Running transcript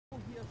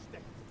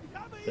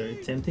Very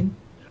tempting.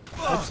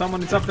 Oh,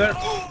 someone is up there.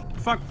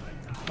 Fuck.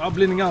 Oh,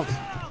 bleeding out.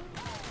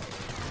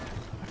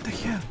 What the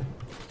hell?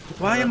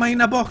 Why am I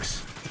in a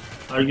box?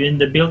 Are you in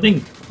the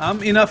building?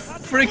 I'm in a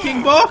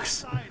freaking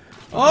box.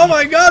 Oh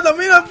my god, I'm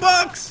in a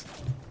box.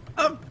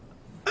 I'm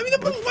in a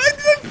box.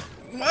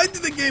 Why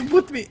did the game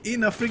put me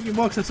in a freaking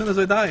box as soon as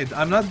I died?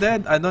 I'm not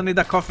dead. I don't need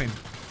a coffin.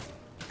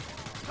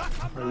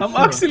 I'm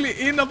actually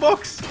in a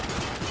box.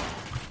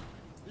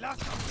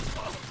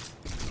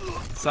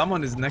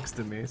 Someone is next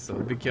to me, so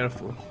be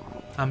careful.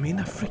 I'm in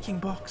a freaking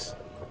box.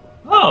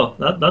 Oh,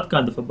 that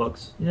kind of a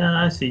box.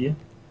 Yeah, I see you.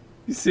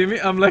 You see me?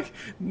 I'm like,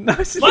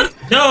 nicely. What?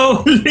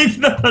 No,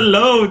 leave that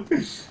alone.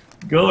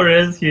 Go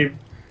res him.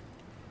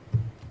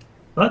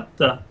 What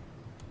the?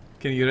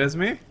 Can you res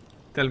me?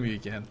 Tell me you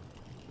can.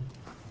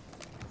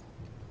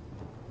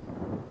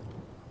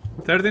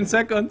 13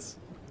 seconds.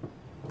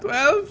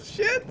 12.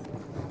 Shit.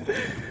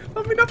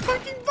 I'm in a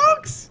fucking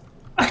box.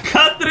 I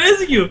can't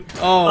res you.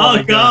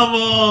 Oh come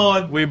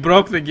on. We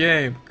broke the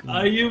game.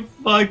 Are you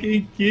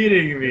fucking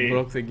kidding me? We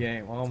broke the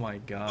game. Oh my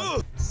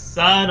god.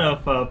 Son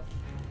of a...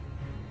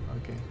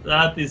 Okay.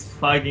 That is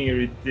fucking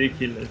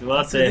ridiculous. What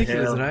That's the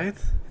ridiculous, hell? right?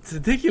 It's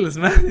ridiculous,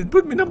 man. It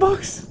put me in a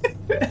box.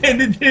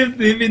 And it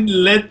didn't even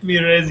let me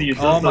res you.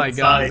 Oh my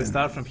god. Let's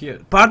start from here.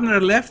 Partner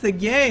left the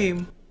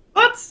game.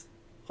 What?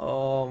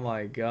 Oh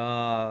my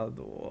god.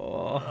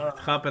 Whoa. It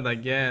happened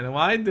again.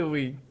 Why do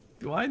we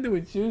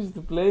choose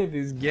to play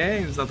these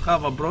games that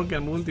have a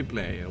broken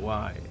multiplayer?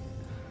 Why?